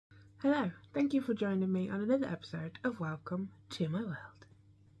Hello, thank you for joining me on another episode of Welcome to My World.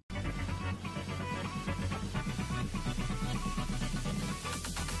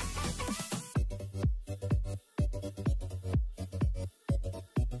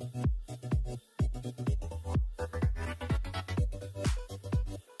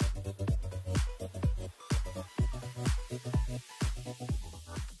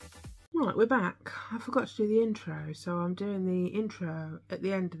 Right, we're back. I forgot to do the intro, so I'm doing the intro at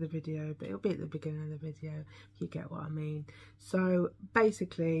the end of the video, but it'll be at the beginning of the video, if you get what I mean. So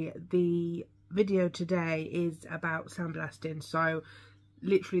basically, the video today is about sandblasting. So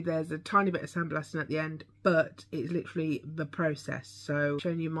literally there's a tiny bit of sandblasting at the end, but it's literally the process. So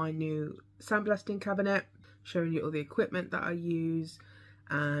showing you my new sandblasting cabinet, showing you all the equipment that I use,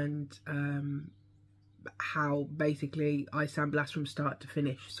 and how basically I sandblast from start to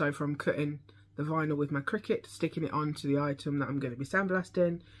finish. So from cutting the vinyl with my Cricut, sticking it onto the item that I'm going to be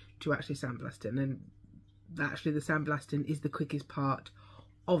sandblasting, to actually sandblasting. And actually the sandblasting is the quickest part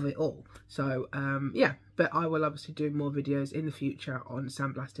of it all. So yeah, but I will obviously do more videos in the future on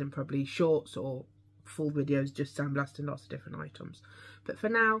sandblasting, probably shorts or full videos just sandblasting lots of different items. But for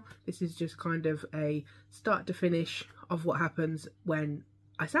now, this is just kind of a start to finish of what happens when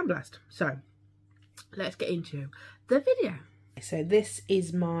I sandblast. So let's get into the video. So this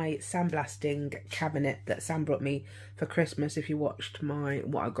is my sandblasting cabinet that Sam brought me for Christmas. If you watched my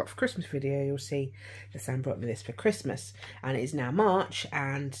what I got for Christmas video, you'll see that Sam brought me this for Christmas, and it is now March,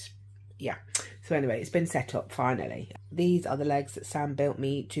 and yeah. So anyway, it's been set up finally. These are the legs that Sam built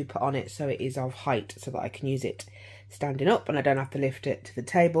me to put on it, so it is of height so that I can use it standing up and I don't have to lift it to the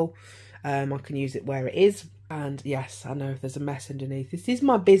table. I can use it where it is. And yes, I know there's a mess underneath. This is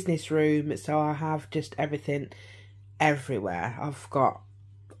my business room, so I have just everything everywhere. I've got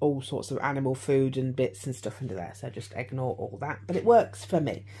all sorts of animal food and bits and stuff under there, so just ignore all that. But it works for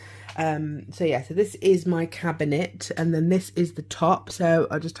me. So yeah, so this is my cabinet, and then this is the top. So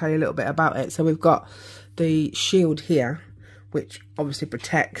I'll just tell you a little bit about it. So we've got the shield here, which obviously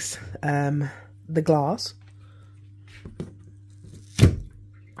protects the glass.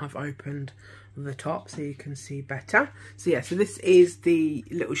 I've opened the top so you can see better. So yeah, so this is the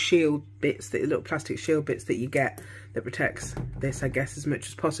little shield bits, the little plastic shield bits that you get that protects this, I guess, as much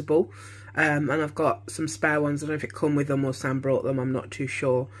as possible. And I've got some spare ones. I don't know if it come with them or Sam brought them, I'm not too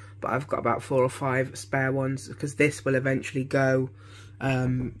sure, but I've got about 4 or 5 spare ones because this will eventually go,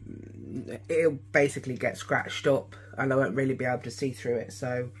 it'll basically get scratched up and I won't really be able to see through it.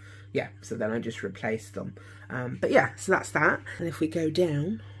 So yeah, so then I just replace them. But yeah, so that's that. And if we go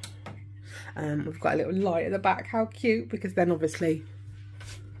down, we've got a little light at the back. How cute, because then obviously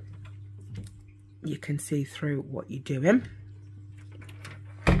you can see through what you're doing.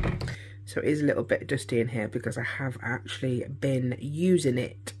 So it is a little bit dusty in here because I have actually been using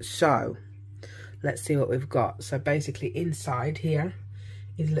it. So let's see what we've got. So basically inside here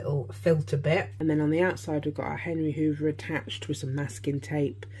is a little filter bit, and then on the outside we've got our Henry Hoover attached with some masking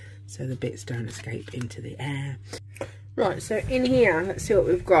tape so the bits don't escape into the air. Right, so in here, let's see what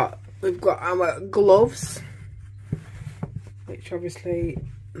we've got. We've got our gloves, which obviously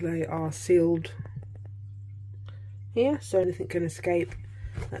they are sealed here, so anything can escape.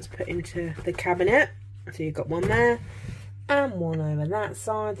 That's put into the cabinet. So you've got one there and one over that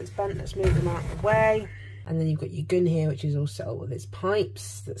side that's bent. Let's move them out of the way. And then you've got your gun here, which is all set up with its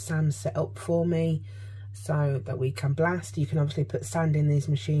pipes that Sam set up for me so that we can blast. You can obviously put sand in these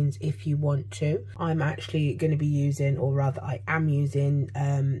machines if you want to. I'm actually going to be using, or rather I am using,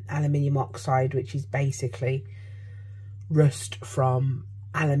 aluminium oxide, which is basically rust from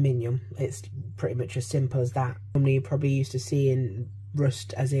aluminium. It's pretty much as simple as that. Normally you're probably used to seeing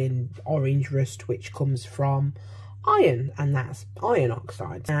rust as in orange rust, which comes from iron, and that's iron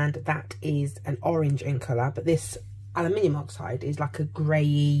oxide, and that is an orange in colour, but this aluminium oxide is like a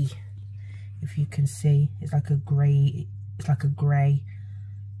grey, if you can see, it's like a grey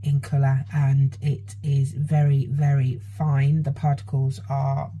in colour, and it is very, very fine. The particles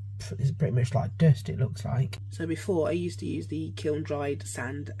are pretty much like dust, it looks like. So before I used to use the kiln dried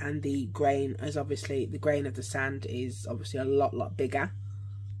sand, and the grain, as obviously the grain of the sand is obviously a lot bigger.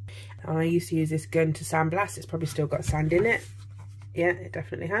 And I used to use this gun to sandblast. It's probably still got sand in it. Yeah, it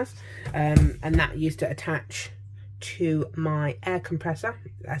definitely has. And that used to attach to my air compressor.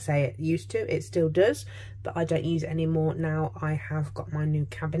 I say it used to, it still does, but I don't use it anymore now. I have got my new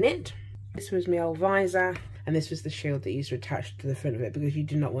cabinet. This was my old visor, and this was the shield that used to attach to the front of it, because you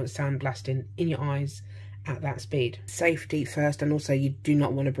do not want sandblasting in your eyes at that speed. Safety first, and also you do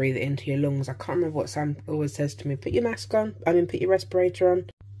not want to breathe it into your lungs. I can't remember what Sam always says to me, put your mask on, put your respirator on.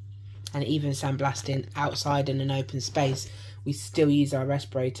 And even sandblasting outside in an open space we still use our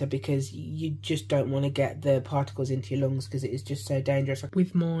respirator, because you just don't want to get the particles into your lungs, because it is just so dangerous.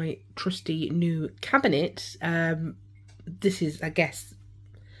 With my trusty new cabinet, this is, I guess,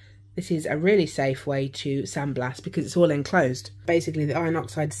 this is a really safe way to sandblast because it's all enclosed. Basically, the iron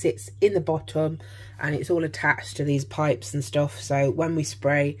oxide sits in the bottom and it's all attached to these pipes and stuff. So when we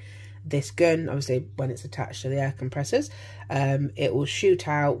spray this gun, obviously when it's attached to the air compressors, it will shoot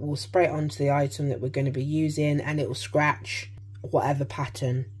out, we'll spray it onto the item that we're going to be using, and it will scratch whatever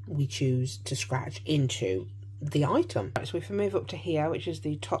pattern we choose to scratch into the item. So if we move up to here, which is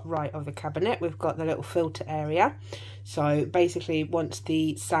the top right of the cabinet, we've got the little filter area. So basically, once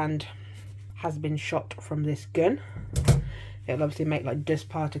the sand has been shot from this gun, it'll obviously make like dust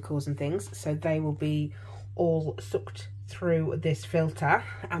particles and things, so they will be all sucked through this filter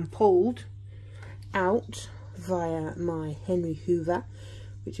and pulled out via my Henry Hoover,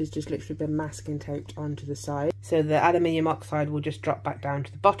 which has just literally been masking taped onto the side. So the aluminium oxide will just drop back down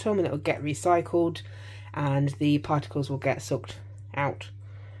to the bottom and it will get recycled, and the particles will get sucked out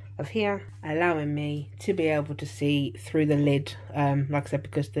of here, allowing me to be able to see through the lid, like I said,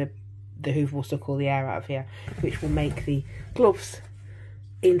 because the Hoover will suck all the air out of here, which will make the gloves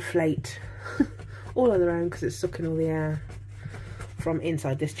inflate all on their own because it's sucking all the air from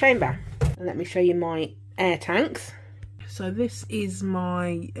inside this chamber. And let me show you my air tanks. So this is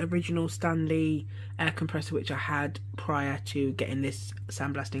my original Stanley air compressor, which I had prior to getting this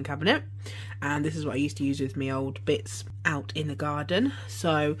sandblasting cabinet, and this is what I used to use with my old bits out in the garden.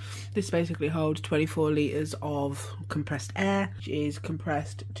 So this basically holds 24 litres of compressed air, which is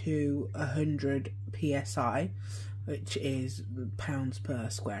compressed to 100 psi, which is pounds per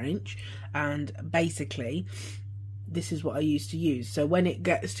square inch, and basically this is what I used to use. So when it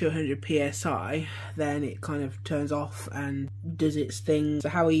gets to 100 psi, then it kind of turns off and does its thing. So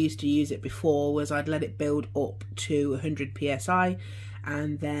how I used to use it before was I'd let it build up to 100 psi,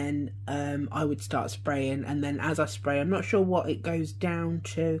 and then I would start spraying, and then as I spray, I'm not sure what it goes down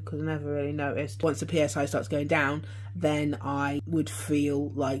to because I never really noticed. Once the psi starts going down, then I would feel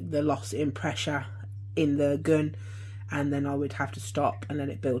like the loss in pressure in the gun, and then I would have to stop and let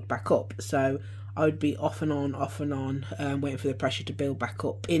it build back up. So I would be off and on, waiting for the pressure to build back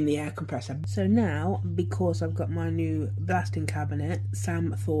up in the air compressor. So now, because I've got my new blasting cabinet,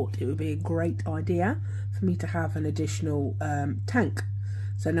 Sam thought it would be a great idea for me to have an additional tank.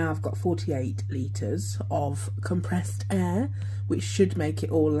 So now I've got 48 litres of compressed air, which should make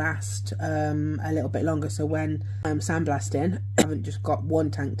it all last a little bit longer. So when I'm sandblasting, I haven't just got one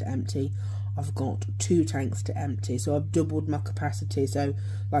tank to empty, I've got 2 tanks to empty, so I've doubled my capacity. So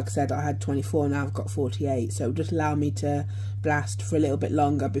like I said, I had 24, now I've got 48, so it'll just allow me to blast for a little bit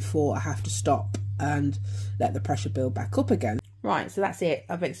longer before I have to stop and let the pressure build back up again. Right, so that's it.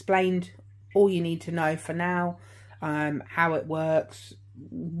 I've explained all you need to know for now, how it works,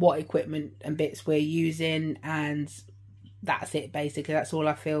 what equipment and bits we're using, and that's it basically. That's all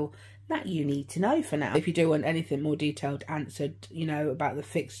I feel that you need to know for now. If you do want anything more detailed answered, you know, about the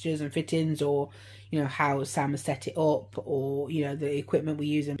fixtures and fittings, or you know how Sam has set it up, or you know the equipment we're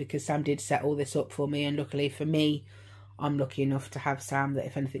using, because Sam did set all this up for me, and luckily for me, I'm lucky enough to have Sam that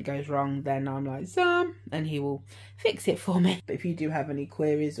if anything goes wrong, then I'm like, Sam, and he will fix it for me. But if you do have any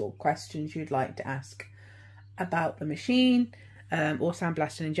queries or questions you'd like to ask about the machine, or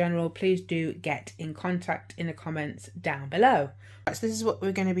sandblasting in general, please do get in contact in the comments down below. Right, so this is what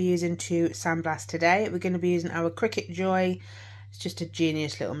we're going to be using to sandblast today. We're going to be using our Cricut Joy. It's just a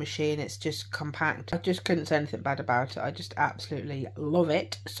genius little machine. It's just compact. I just couldn't say anything bad about it. I just absolutely love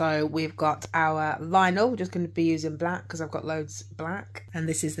it. So we've got our vinyl. We're just going to be using black because I've got loads black. And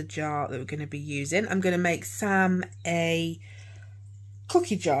this is the jar that we're going to be using. I'm going to make Sam a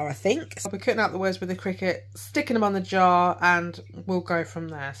cookie jar, I think. So I'll be cutting out the words with the Cricut, sticking them on the jar, and we'll go from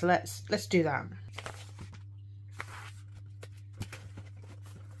there. So let's do that.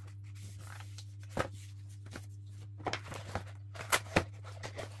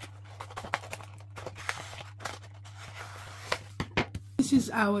 This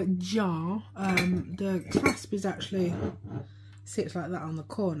is our jar. The clasp is actually sits like that on the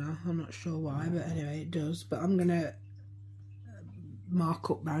corner. I'm not sure why, but anyway it does. But I'm gonna mark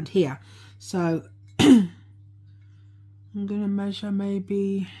up round here. So I'm gonna measure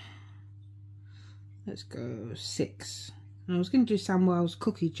maybe, let's go 6. And I was gonna do Samuel's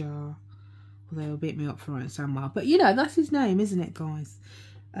cookie jar, although he'll beat me up for writing Samuel. But you know, that's his name, isn't it, guys?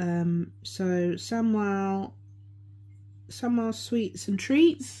 So Samuel's sweets and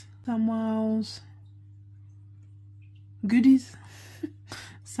treats, Samuel's goodies,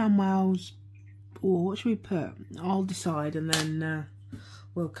 Samuel's, or what should we put? I'll decide and then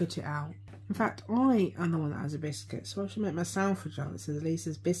we'll cut it out. In fact, I am the one that has a biscuit, so I should make myself a jar that says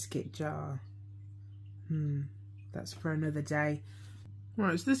Lisa's biscuit jar. That's for another day.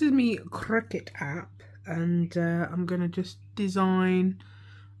 Right, so this is me Cricut app, and I'm going to just design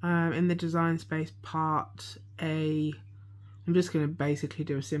in the design space part I'm just going to basically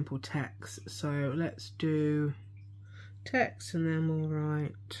do a simple text. So let's do text and then we'll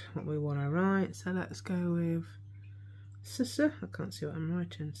write what we want to write. So let's go with Sissa. I can't see what I'm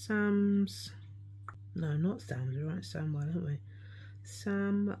writing. Sam's. No, not Sam's. We write Samwell, don't we?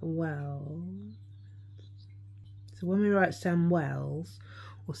 Samwell. So when we write Samwells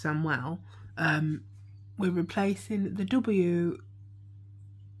or Samwell, we're replacing the W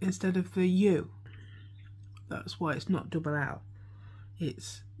instead of the U. That's why it's not double L.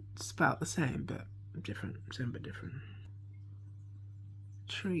 It's spelled the same but different. Same but different.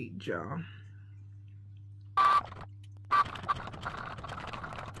 Treat jar.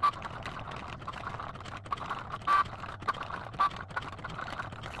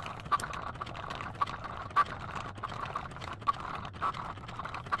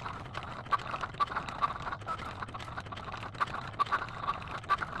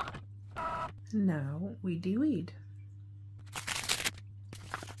 Now we de-weed.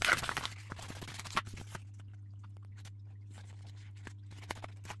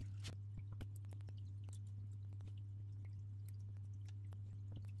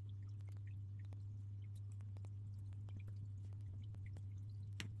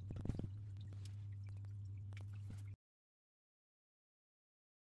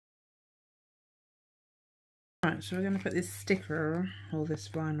 Right, so we're going to put this sticker, or this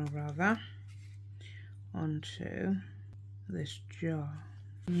vinyl rather, onto this jar.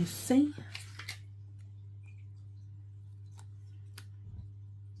 Can you see?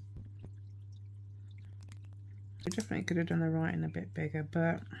 I definitely could have done the writing a bit bigger,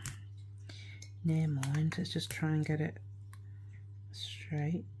 but never mind. Let's just try and get it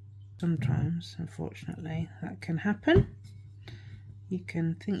straight. Sometimes, unfortunately, that can happen. You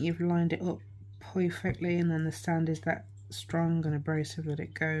can think you've lined it up perfectly, and then the sand is that strong and abrasive that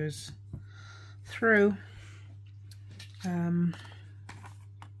it goes through. I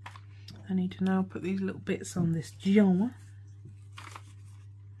need to now put these little bits on this jar.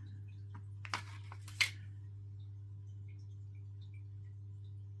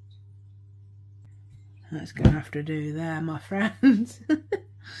 That's going to have to do there, my friends.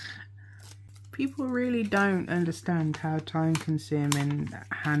 People really don't understand how time consuming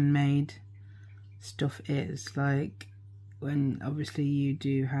handmade stuff is. Like, when obviously you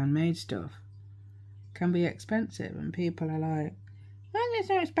do handmade stuff, it can be expensive, and people are like, well, it's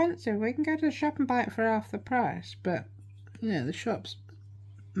so expensive, we can go to the shop and buy it for half the price. But you know, the shops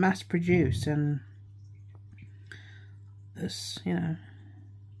mass produce, and there's, you know,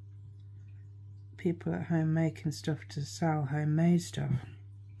 people at home making stuff to sell homemade stuff.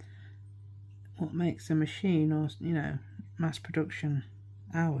 What makes a machine, or you know, mass production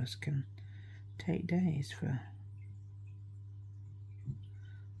hours, can take days for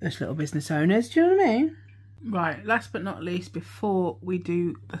us little business owners. Do you know what I mean? Right, last but not least, before we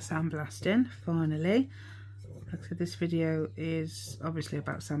do the sandblasting, finally, like I said, this video is obviously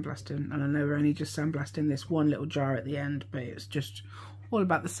about sandblasting, and I know we're only just sandblasting this one little jar at the end, but it's just all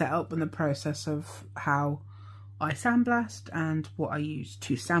about the setup and the process of how I sandblast and what I use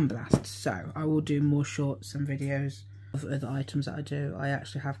to sandblast. So I will do more shorts and videos of other items that I do. I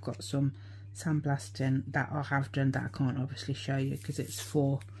actually have got some sandblasting that I have done that I can't obviously show you because it's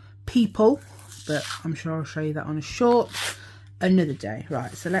for people, but I'm sure I'll show you that on a short another day.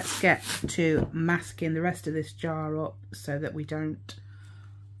 Right, so let's get to masking the rest of this jar up so that we don't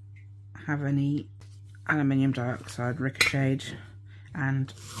have any aluminium dioxide ricocheted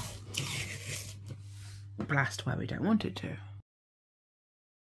and blast where we don't want it to.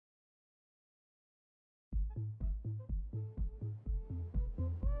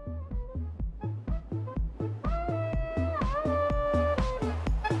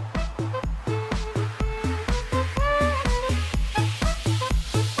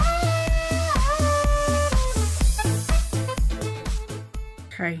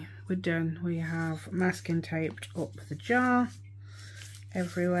 Okay, we're done. We have masking taped up the jar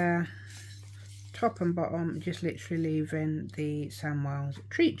everywhere, top and bottom, just literally leaving the Samwell's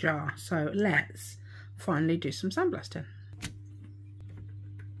treat jar. So let's finally do some sandblasting.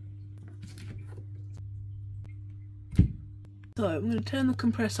 So I'm going to turn the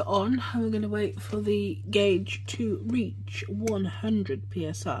compressor on, and we're going to wait for the gauge to reach 100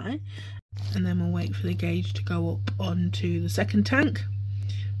 psi, and then we'll wait for the gauge to go up onto the second tank.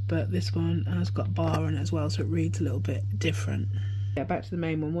 But this one has got bar on it as well, so it reads a little bit different. Yeah, back to the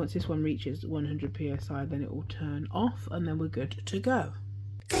main one. Once this one reaches 100 psi, then it will turn off and then we're good to go.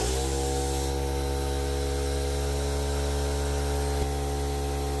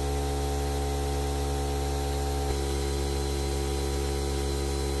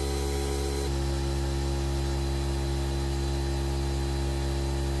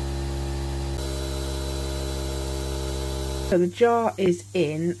 So the jar is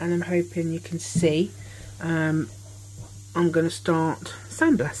in and I'm hoping you can see. I'm going to start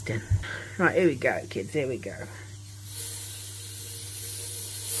sandblasting. Right, here we go, kids, here we go.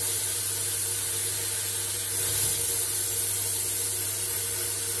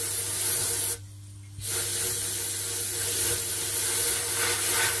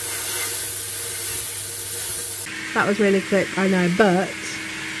 That was really quick, I know, but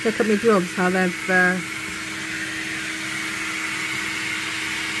look at my gloves, how they've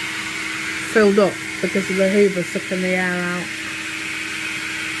filled up because of the hoover sucking the air out.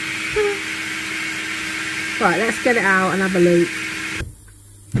 Right, let's get it out and have a look.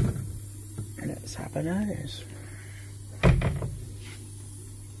 Let's have a nose.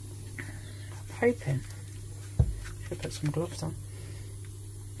 Hoping. Should put some gloves on.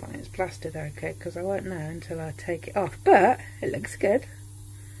 But it's plastered okay, because I won't know until I take it off. But it looks good.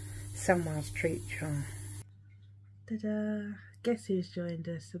 Samwell's treat jar. Ta-da! Guess who's joined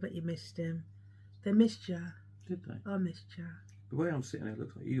us? I bet you missed him. They missed you. Did they? I missed you. The way I'm sitting there, it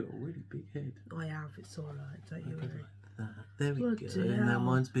looks like you got a really big head. I have, it's alright, don't you worry. Like that. There we Bloody go. And now hell.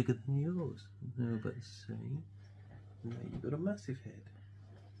 mine's bigger than yours. No, but see. Now you've got a massive head.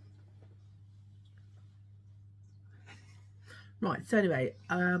 Right, so anyway,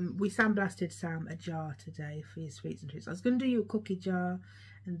 we sandblasted Sam a jar today for your sweets and treats. I was going to do you a cookie jar,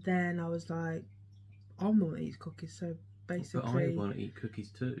 and then I was like, I'm going to eat cookies, so basically... But I want to eat cookies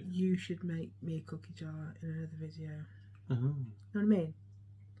too. You should make me a cookie jar in another video. Oh. You know what I mean?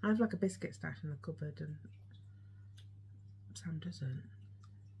 I have like a biscuit stash in the cupboard, and Sam doesn't.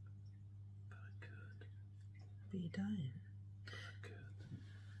 But I could. But you don't. I could.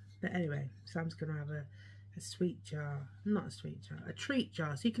 But anyway, Sam's going to have a sweet jar, not a sweet jar, a treat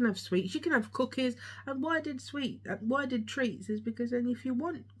jar. So you can have sweets, you can have cookies. And why did treats is because then if you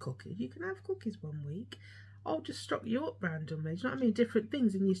want cookies, you can have cookies one week. I'll just stock you up randomly. Do you know what I mean? Different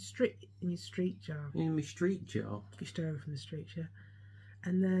things in your street jar. In my street jar. You stay over from the street, yeah.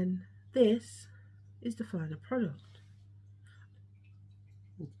 And then this is the final product.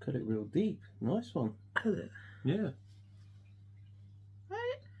 Cut it real deep. Nice one. Has it? Yeah.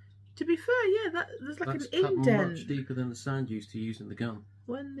 Right. To be fair, yeah, there's like That's an cut indent. much deeper than the sand used to use in the gun.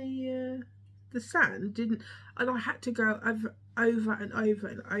 When the sand didn't, and I had to go over and over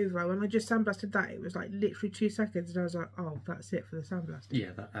and over. When I just sandblasted that, it was like literally 2 seconds, and I was like, oh, that's it for the sandblast.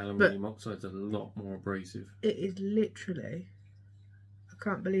 Yeah, that aluminium oxide's a lot more abrasive. It is literally, I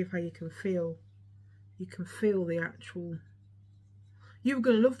can't believe how you can feel the actual. You were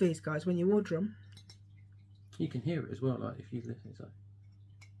going to love these guys when you order them. You can hear it as well, like if you listen, it's like,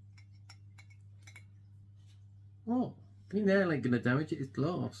 oh, your nail ain't gonna damage it, it's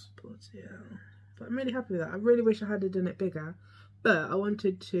glass. Bloody hell. But I'm really happy with that. I really wish I had done it bigger, but I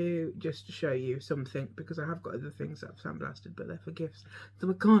wanted to just show you something because I have got other things that I've sandblasted, but they're for gifts, so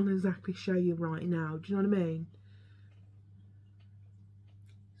I can't exactly show you right now. Do you know what I mean?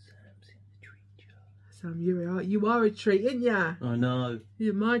 Sam's in the treat jar. Sam, you are a treat, ain't ya? I know.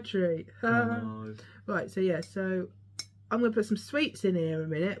 You're my treat. I know. Right, so yeah, so I'm going to put some sweets in here in a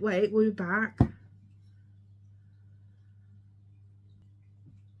minute. Wait, we'll be back.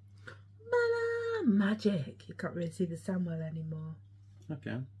 Magic. You can't really see the Samwell anymore.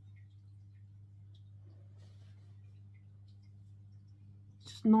 Okay.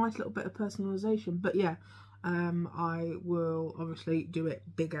 Just a nice little bit of personalisation. But yeah, I will obviously do it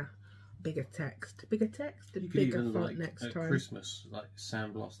bigger text, bigger even, font like, next at time. Christmas, like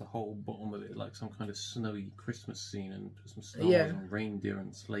sandblast the whole bottom of it like some kind of snowy Christmas scene and put some stars and reindeer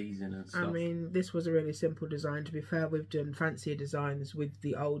and sleighs in and stuff. I mean, this was a really simple design. To be fair, we've done fancier designs with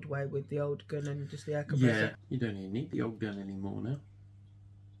the old way, with the old gun and just the air compressor. Yeah, you don't even need the old gun anymore now.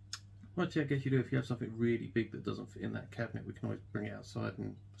 Actually, I guess you do. If you have something really big that doesn't fit in that cabinet, we can always bring it outside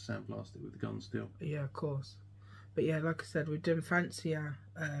and sandblast it with the gun still. Yeah, of course. But yeah, like I said, we've done fancier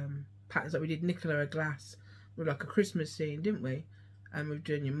patterns. Like we did Nicola glass with like a Christmas scene, didn't we? And we've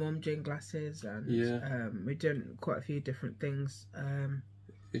done your mum gin glasses, and we've done quite a few different things.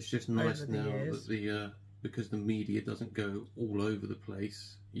 It's just nice now years. that because the media doesn't go all over the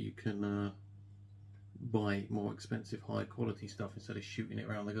place, you can buy more expensive, high quality stuff instead of shooting it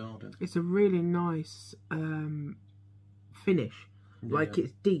around the garden. It's a really nice finish. Like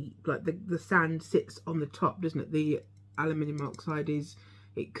it's deep, like the sand sits on the top, doesn't it? The aluminium oxide is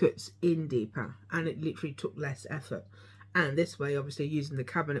it cuts in deeper, and it literally took less effort. And this way, obviously, using the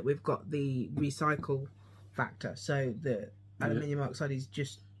cabinet, we've got the recycle factor. So the aluminium oxide is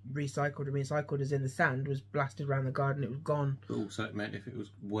just recycled and recycled, as in the sand was blasted around the garden, it was gone. But also it meant if it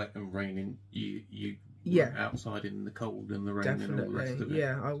was wet and raining, you were outside in the cold and the rain. Definitely. And all the rest of it.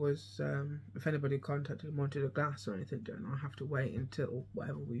 Yeah, I was, if anybody contacted and wanted a glass or anything, don't I have to wait until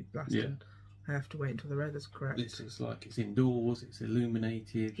whatever we blasted. I have to wait until the weather's correct. This is like, it's indoors, it's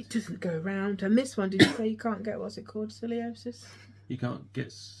illuminated. It doesn't go round. And this one, did you say you can't get, what's it called, scoliosis? You can't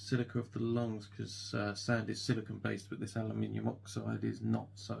get silica of the lungs because sand is silicon based, but this aluminium oxide is not,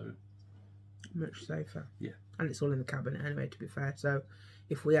 so much safer. Yeah. And it's all in the cabinet anyway, to be fair. So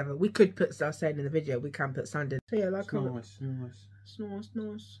if we ever, we could put, as I was saying in the video, we can put sand in. So yeah, like it's nice. It's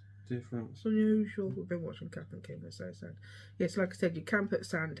nice. Different. It's unusual. We've been watching Captain King, it's so sad. Yes, like I said, you can put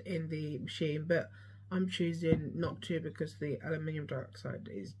sand in the machine, but I'm choosing not to because the aluminium dioxide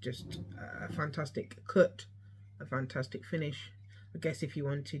is just a fantastic cut, a fantastic finish. I guess if you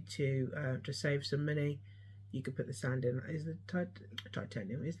wanted to save some money, you could put the sand in. Is the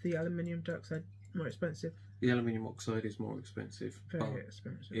titanium, is the aluminium dioxide more expensive? The aluminium oxide is more expensive. Very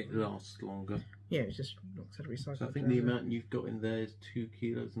expensive. It lasts longer. Yeah, it's just oxide recycled. So I think the amount you've got in there is 2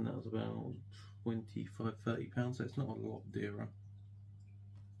 kilos, and that was about £25–30. So it's not a lot dearer.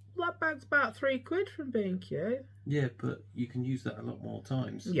 That bag's about £3 from B&Q. Yeah, but you can use that a lot more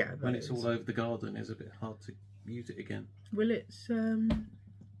times. Yeah, when it's all over the garden, it's a bit hard to use it again. Will it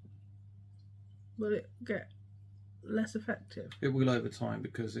get less effective? It will over time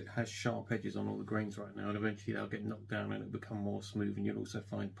because it has sharp edges on all the grains right now, and eventually they'll get knocked down and it'll become more smooth, and you'll also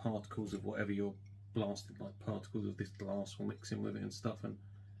find particles of whatever you're blasting, like particles of this glass will mix in with it and stuff and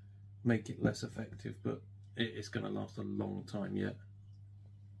make it less effective, but it's going to last a long time yet.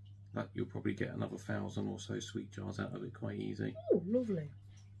 Like, you'll probably get another 1,000 or so sweet jars out of it quite easy. Oh, lovely.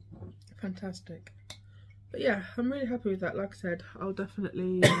 Fantastic. But yeah, I'm really happy with that. Like I said, I'll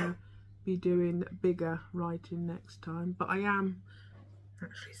definitely be doing bigger writing next time. But I am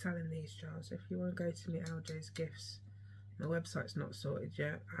actually selling these jars. If you want to go to my LJ's Gifts, my website's not sorted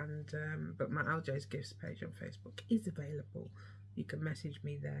yet, and but my LJ's Gifts page on Facebook is available. You can message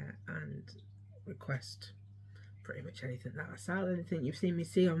me there and request pretty much anything that I sell. Anything you've seen me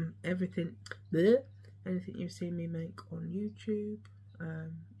see on anything you've seen me make on YouTube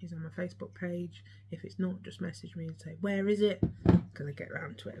is on my Facebook page. If it's not, just message me and say, where is it? Because I get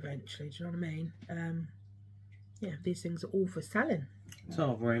around to it eventually, do you know what I mean? Yeah, these things are all for selling.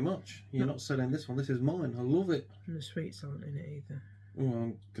 So very much. You're not selling this one, this is mine. I love it. And the sweets aren't in it either. Oh,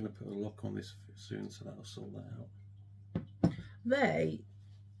 I'm going to put a lock on this soon, so that'll sort that out. They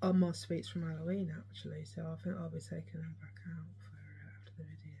are my sweets from Halloween, actually, so I think I'll be taking them back out for after the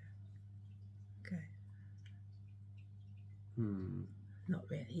video. Okay. Not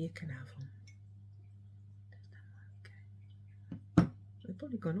really, you can have them. Okay. They've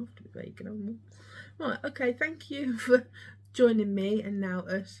probably gone off to be fair, you can have them all. Right, okay, thank you for joining me and now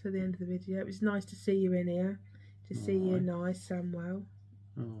us for the end of the video. It was nice to see you in here, to see you nice and well.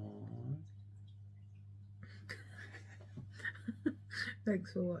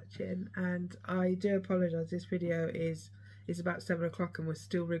 Thanks for watching, and I do apologise, this video is about 7 o'clock and we're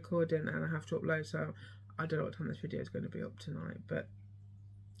still recording and I have to upload, so I don't know what time this video is going to be up tonight, but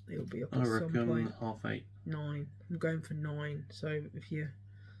it'll be up at some point. 8:30. 9. I'm going for 9, so if you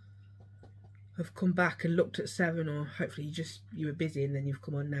have come back and looked at 7, or hopefully you were busy and then you've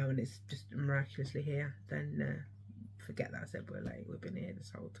come on now and it's just miraculously here, then forget that I said we're late. We've been here this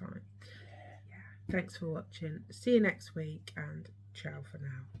whole time. Yeah. Thanks for watching. See you next week, and ciao for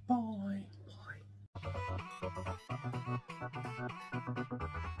now. Bye.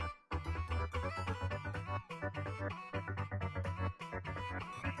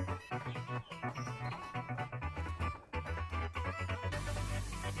 Bye.